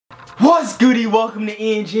What's goody? Welcome to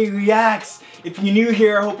E&J Reacts. If you're new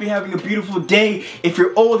here, I hope you're having a beautiful day. If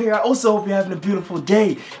you're old here, I also hope you're having a beautiful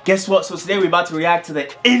day. Guess what? So today we're about to react to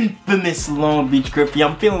the infamous Long Beach Griffey.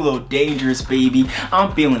 I'm feeling a little dangerous, baby.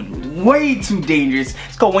 I'm feeling way too dangerous.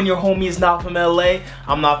 It's called When Your Homie Is Not From LA.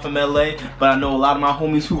 I'm not from LA, but I know a lot of my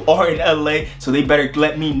homies who are in LA, so they better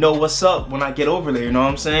let me know what's up when I get over there, you know what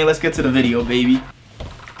I'm saying? Let's get to the video, baby.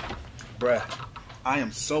 Bruh, I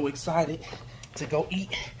am so excited to go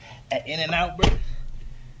eat at E&JHITZ, bro.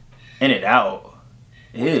 In-N-Out?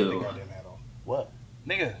 Ew. What?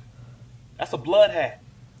 Nigga, that's a blood hat.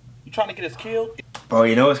 You trying to get us killed? Bro,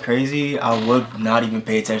 you know what's crazy? I would not even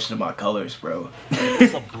pay attention to my colors, bro.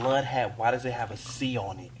 It's a blood hat. Why does it have a C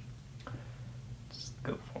on it? Just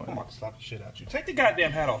go for it. I'm about to slap the shit out you. Take the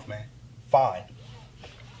goddamn hat off, man. Fine.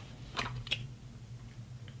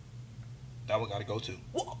 That one gotta go too.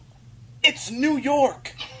 What? It's New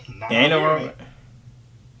York. Ain't no wrong.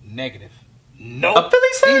 Negative. No. A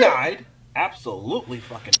Phillies hat? Denied. Absolutely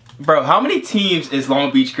fucking. Bro, how many teams is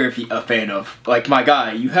Long Beach Griffey a fan of? Like, my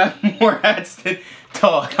guy, you have more hats than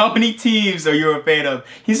talk. How many teams are you a fan of?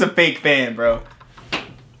 He's a fake fan, bro.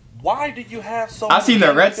 Why do you have so many? I've seen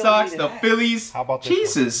the Red Sox, the Phillies. How about this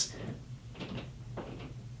Jesus.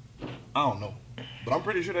 I don't know. But I'm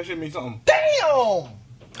pretty sure that shit means something. Damn! I don't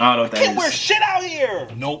know what that Can't is. wear shit out here!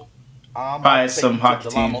 Nope. Probably some hockey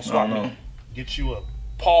team. I don't know. Get you a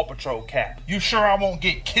Paw Patrol cap. You sure I won't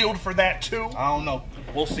get killed for that too? I don't know.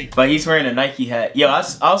 We'll see. But he's wearing a Nike hat. Yo, I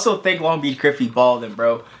also think Long Beach Griffey balding,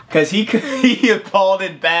 bro. Cause he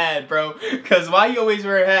balding bad, bro. Cause why you always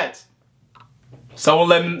wear hats? Someone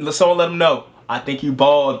let him know. I think you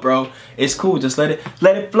bald, bro. It's cool. Just let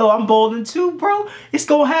it flow. I'm balding too, bro. It's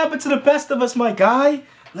gonna happen to the best of us, my guy.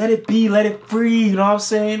 Let it be. Let it free. You know what I'm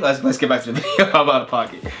saying? Let's get back to the video. I'm out of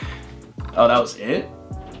pocket. Oh, that was it?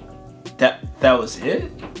 That was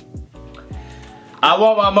it? I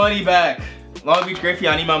want my money back. Long Beach Griffey,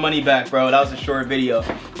 I need my money back, bro. That was a short video.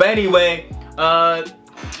 But anyway,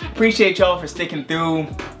 appreciate y'all for sticking through.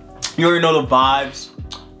 You already know the vibes.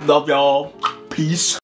 Love y'all. Peace.